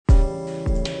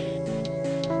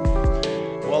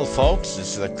Well, folks,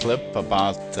 this is a clip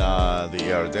about the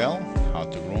Airedale, how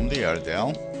to groom the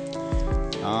Airedale.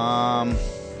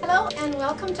 Hello and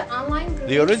welcome to online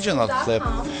The original clip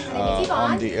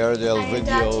on the Airedale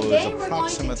video is today we're going to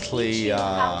approximately teach you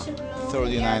how to groom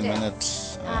 39 the Airedale.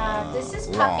 minutes This is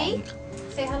long. Puppy.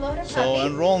 Say hello to So Puppy.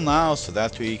 enroll now so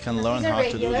that we can learn Puppy's a how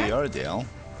to do the regular. Airedale.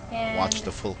 And Watch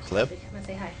the full clip. Puppy, come and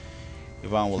say hi.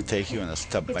 Yvonne will take you in a He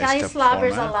step-by-step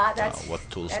slobbers format. a lot. That's, What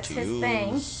tools that's to his use,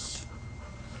 thing.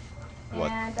 what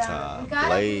And,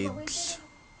 blades,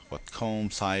 what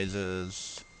comb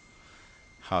sizes,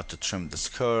 how to trim the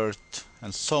skirt,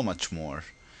 and so much more.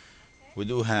 We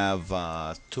do have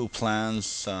two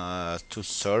plans to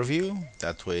serve you.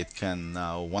 That way it can,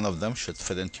 one of them should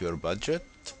fit into your budget.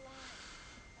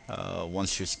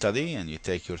 Once you study and you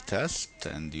take your test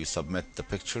and you submit the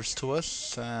pictures to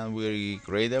us and we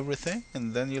grade everything,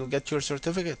 and then you'll get your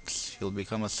certificates. You'll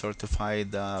become a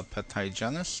certified pet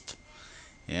hygienist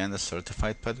and a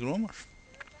certified pet groomer.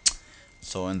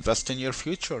 So invest in your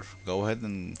future. Go ahead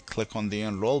and click on the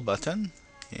enroll button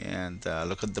and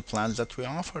look at the plans that we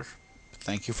offer.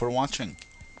 Thank you for watching.